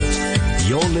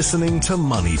You're listening to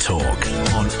Money Talk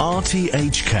on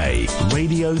RTHK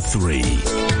Radio 3.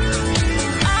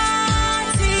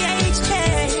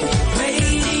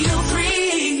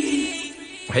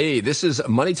 Hey, this is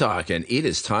Money Talk, and it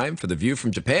is time for The View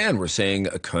from Japan. We're saying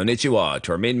konnichiwa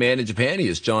to our main man in Japan. He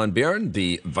is John Beirne,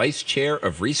 the Vice Chair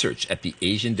of Research at the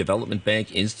Asian Development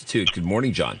Bank Institute. Good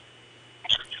morning, John.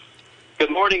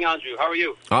 Good morning, Andrew. How are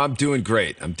you? I'm doing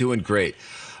great.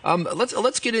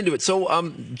 Let's get into it. So,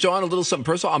 John, a little something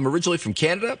personal. I'm originally from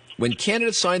Canada. When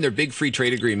Canada signed their big free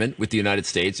trade agreement with the United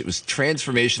States, it was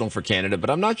transformational for Canada,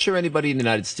 but I'm not sure anybody in the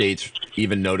United States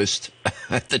even noticed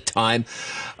at the time.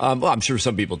 Well, I'm sure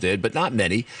some people did, but not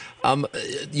many. A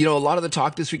lot of the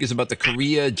talk this week is about the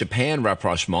Korea-Japan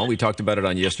rapprochement. We talked about it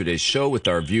on yesterday's show with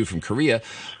our view from Korea,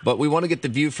 but we want to get the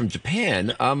view from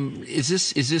Japan. Is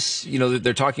this,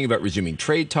 they're talking about resuming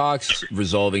trade talks,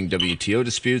 resolving WTO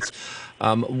disputes.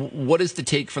 What is the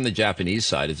take from the Japanese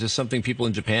side? Is this something people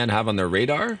in Japan have on their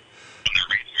radar?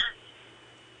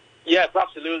 Yes,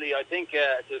 absolutely. I think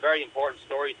it's a very important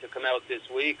story to come out this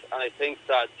week, and I think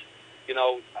that,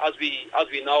 as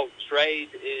we know, trade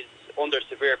is under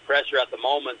severe pressure at the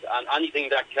moment, and anything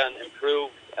that can improve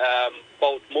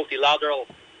both multilateral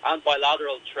and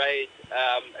bilateral trade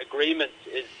agreements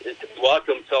is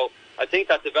welcome. So I think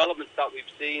that developments that we've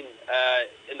seen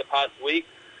in the past week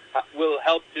will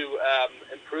help to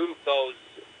improve those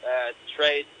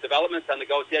trade developments and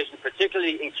negotiations,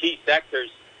 particularly in key sectors.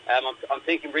 I'm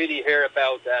thinking really here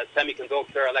about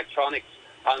semi-conductor, electronics,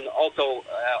 and also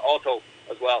auto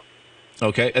as well.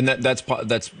 Okay, and that's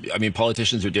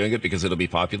politicians are doing it because it'll be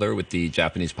popular with the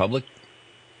Japanese public?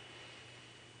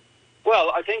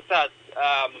 Well, I think that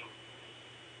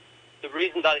the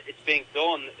reason that it's being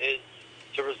done is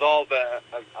to resolve a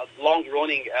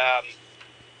long-running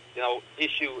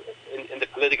issue in the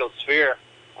political sphere,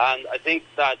 and I think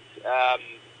that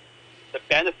the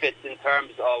benefits in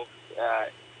terms of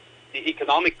the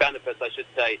economic benefits, I should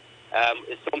say,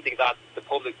 is something that the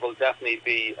public will definitely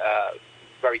be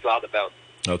very glad about.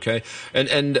 Okay,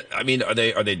 and I mean, are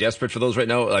they desperate for those right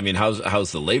now? I mean,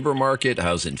 how's the labor market?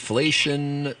 How's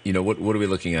inflation? What are we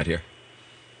looking at here?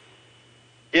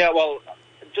 Yeah, well,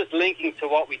 just linking to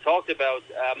what we talked about,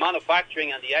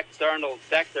 manufacturing and the external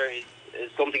sector is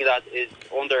something that is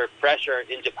under pressure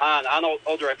in Japan and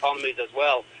other economies as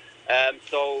well.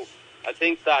 So I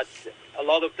think that a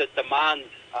lot of the demand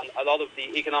and a lot of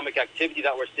the economic activity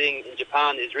that we're seeing in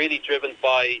Japan is really driven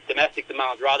by domestic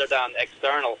demand rather than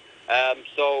external. I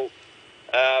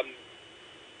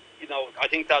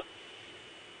think that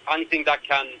anything that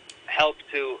can help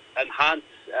to enhance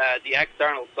the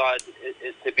external side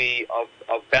is to be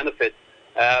of benefit.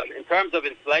 In terms of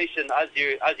inflation, as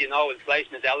you know,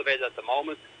 inflation is elevated at the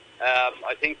moment.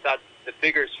 I think that the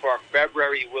figures for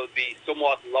February will be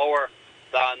somewhat lower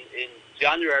than in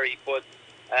January, but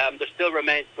there still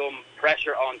remains some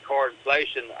pressure on core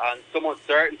inflation and some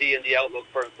uncertainty in the outlook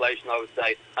for inflation, I would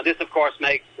say. And this, of course,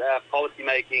 makes policy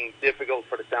making difficult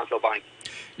for the central bank.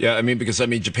 Yeah, because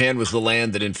Japan was the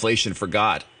land that inflation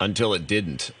forgot until it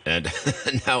didn't, and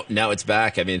now it's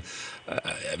back.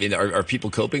 Are people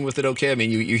coping with it okay?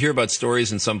 You hear about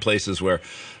stories in some places where,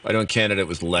 I know in Canada it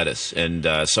was lettuce, and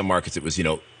some markets it was,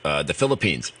 the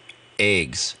Philippines,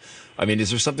 eggs. Is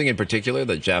there something in particular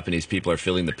that Japanese people are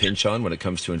feeling the pinch on when it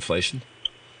comes to inflation?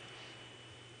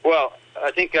 Well,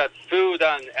 I think food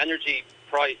and energy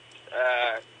price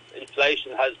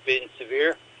inflation has been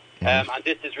severe, and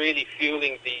this is really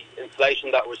fueling the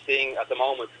inflation that we're seeing at the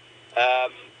moment.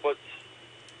 But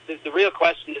the real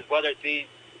question is whether these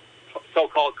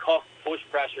so-called cost push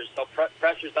pressures, so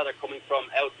pressures that are coming from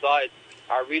outside,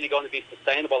 are really going to be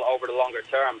sustainable over the longer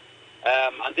term.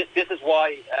 And this is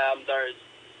why there's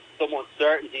some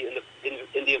uncertainty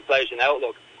in the inflation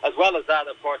outlook. As well as that,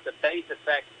 of course, the base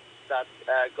effects that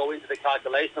go into the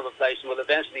calculation of inflation will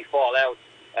eventually fall out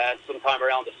sometime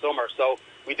around the summer. So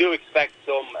we do expect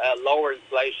some lower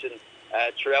inflation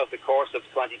throughout the course of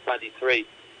 2023.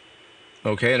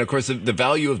 Okay, and of course the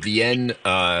value of the yen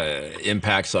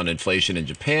impacts on inflation in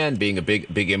Japan, being a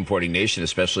big importing nation,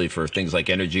 especially for things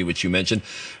like energy, which you mentioned.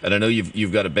 And I know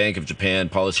you've got a Bank of Japan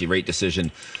policy rate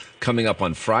decision coming up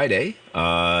on Friday.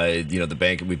 The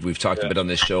bank we've talked a bit on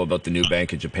this show about the new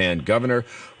Bank of Japan governor.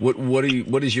 What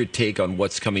is your take on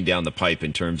what's coming down the pipe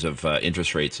in terms of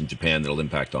interest rates in Japan that'll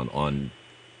impact on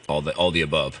all the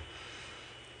above?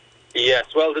 Yes,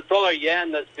 well, the dollar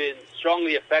yen has been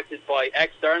strongly affected by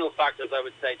external factors, I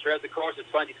would say, throughout the course of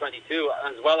 2022,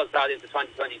 as well as that into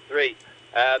 2023.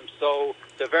 So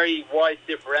the very wide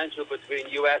differential between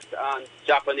US and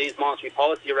Japanese monetary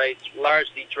policy rates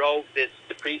largely drove this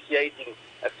depreciating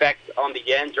effect on the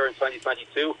yen during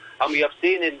 2022. And we have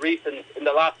seen in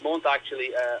the last month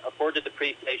actually, a further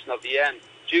depreciation of the yen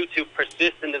due to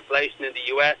persistent inflation in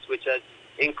the US, which has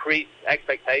increased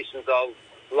expectations of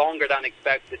longer than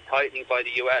expected tightening by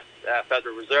the US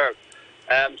Federal Reserve.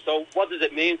 So what does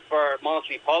it mean for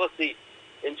monetary policy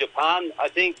in Japan? I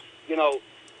think,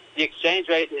 the exchange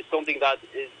rate is something that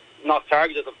is not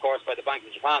targeted, of course, by the Bank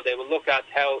of Japan. They will look at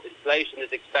how inflation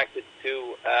is expected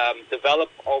to develop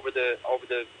over the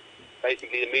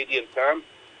basically the medium term.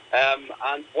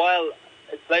 And while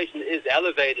inflation is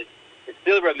elevated, it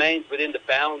still remains within the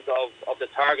bounds of the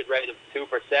target rate of 2%,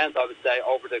 I would say,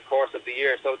 over the course of the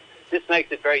year. So this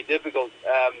makes it very difficult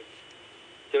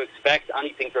to expect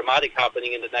anything dramatic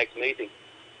happening in the next meeting.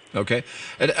 Okay,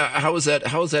 and how is that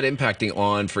impacting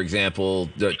on, for example,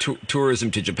 the tourism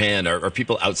to Japan? Are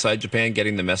people outside Japan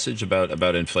getting the message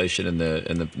about inflation and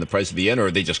the price of the yen, or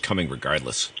are they just coming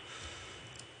regardless?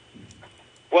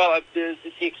 Well, the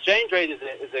exchange rate is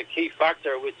a key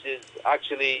factor, which is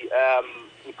actually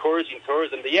encouraging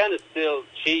tourism. The yen is still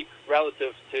cheap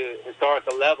relative to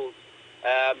historical levels,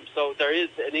 so there is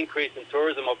an increase in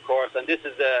tourism, of course, and this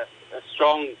is a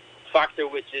strong factor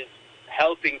which is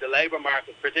helping the labour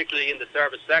market, particularly in the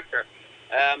service sector.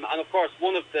 And of course,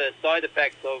 one of the side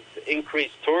effects of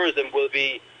increased tourism will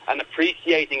be an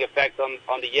appreciating effect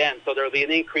on the yen. So there will be an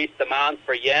increased demand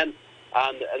for yen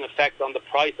and an effect on the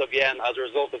price of yen as a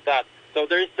result of that. So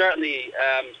there is certainly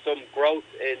some growth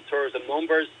in tourism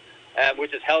numbers,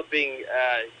 which is helping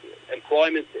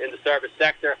employment in the service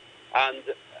sector. And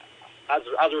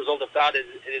as a result of that, it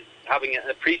is having an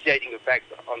appreciating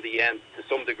effect on the yen to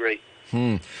some degree.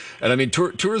 And I mean,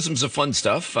 tourism's a fun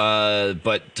stuff,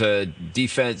 but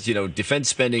defense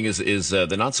spending is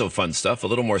the not so fun stuff. A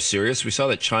little more serious. We saw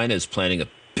that China is planning a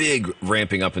big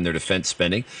ramping up in their defense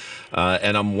spending,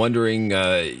 and I'm wondering,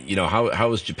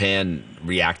 how is Japan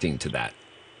reacting to that?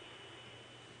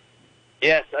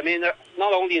 Yes, I mean,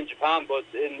 not only in Japan, but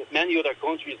in many other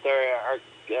countries, there are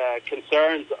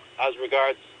concerns as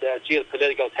regards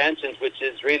geopolitical tensions, which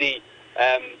is really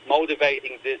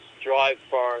motivating this drive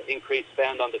for increased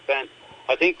spend on defense.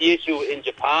 I think the issue in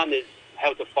Japan is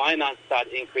how to finance that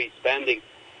increased spending.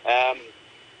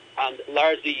 And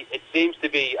largely, it seems to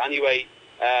be, anyway,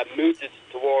 mooted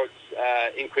towards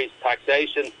increased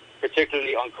taxation,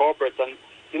 particularly on corporates. And,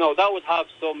 that would have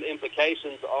some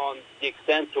implications on the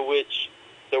extent to which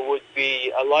there would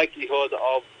be a likelihood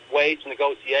of wage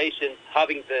negotiations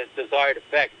having the desired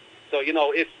effect. So,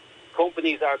 if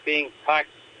companies are being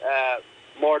taxed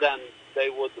more than they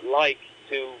would like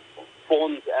to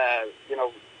fund,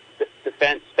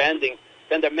 defense spending,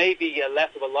 then there may be less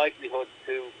of a likelihood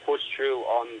to push through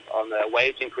on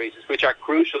wage increases, which are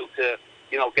crucial to,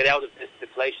 get out of this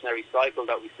deflationary cycle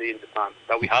that we see in Japan,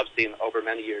 that we have seen over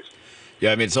many years.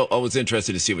 Yeah, I mean, it's always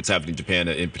interesting to see what's happening in Japan,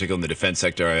 in particular in the defense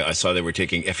sector. I saw they were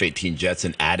taking F-18 jets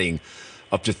and adding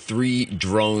up to 3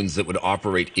 drones that would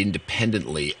operate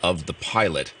independently of the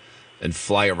pilot and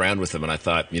fly around with them. And I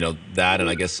thought, that, and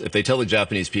I guess if they tell the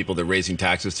Japanese people they're raising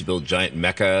taxes to build giant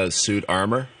mecha suit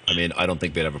armor, I mean, I don't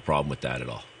think they'd have a problem with that at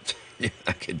all.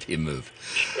 That could be a move.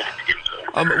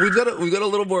 We've got a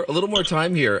little more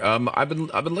time here. I've been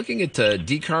looking at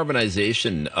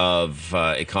decarbonization of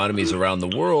economies around the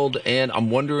world, and I'm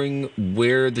wondering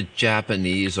where the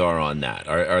Japanese are on that.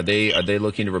 Are they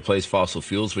looking to replace fossil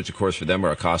fuels, which of course for them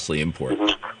are a costly import?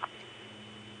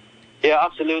 Yeah,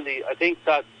 absolutely. I think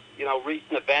that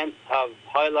recent events have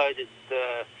highlighted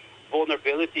the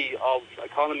vulnerability of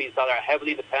economies that are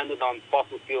heavily dependent on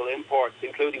fossil fuel imports,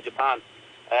 including Japan.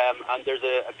 And there's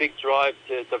a big drive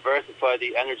to diversify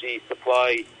the energy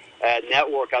supply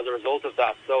network as a result of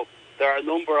that. So there are a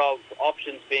number of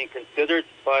options being considered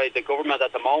by the government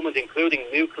at the moment, including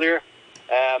nuclear,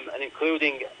 and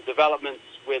including developments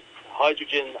with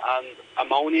hydrogen and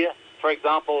ammonia, for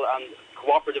example, and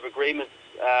cooperative agreements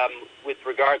with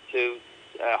regard to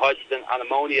hydrogen and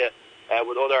ammonia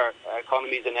with other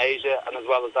economies in Asia and as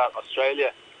well as that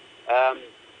Australia.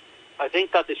 I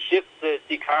think that the shift to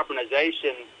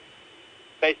decarbonisation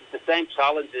faces the same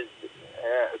challenges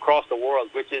across the world,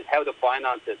 which is how to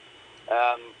finance it.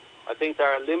 I think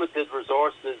there are limited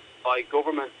resources by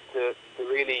governments to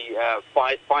really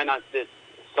finance this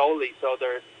solely. So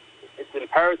it's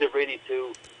imperative really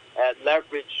to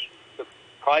leverage the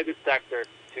private sector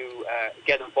to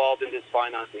get involved in this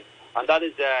financing. And that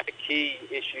is a key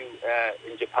issue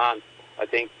in Japan, I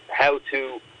think, how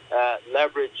to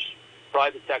leverage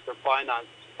private sector finance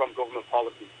from government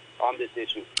policy on this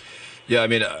issue. Yeah, I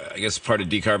mean, I guess part of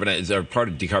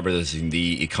decarbonizing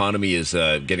the economy is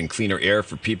getting cleaner air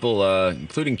for people,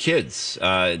 including kids.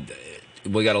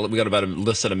 we got about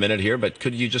less than a minute here, but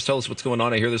could you just tell us what's going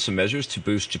on? I hear there's some measures to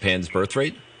boost Japan's birth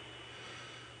rate.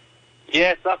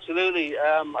 Yes, absolutely.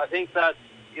 I think that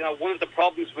one of the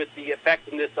problems with the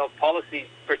effectiveness of policy,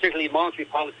 particularly monetary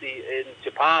policy in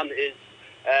Japan, is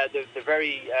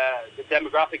the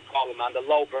demographic problem and the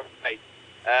low birth rate.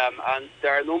 And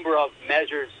there are a number of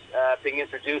measures being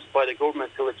introduced by the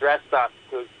government to address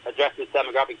this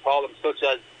demographic problem, such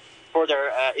as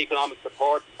further economic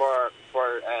support for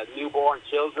newborn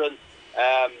children,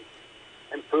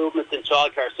 improvements in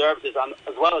childcare services, and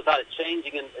as well as that,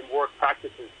 changing in work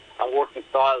practices and working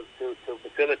styles to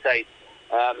facilitate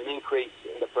an increase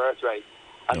in the birth rate.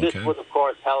 And this would, of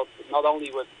course, help not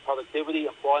only with productivity,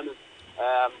 employment,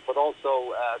 but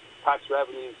also tax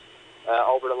revenues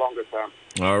over the longer term.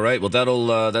 All right. Well,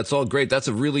 that's all great. That's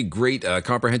a really great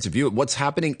comprehensive view of what's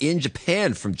happening in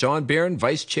Japan from John Beirne,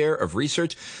 Vice Chair of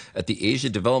Research at the Asia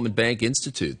Development Bank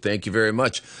Institute. Thank you very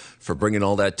much for bringing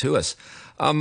all that to us.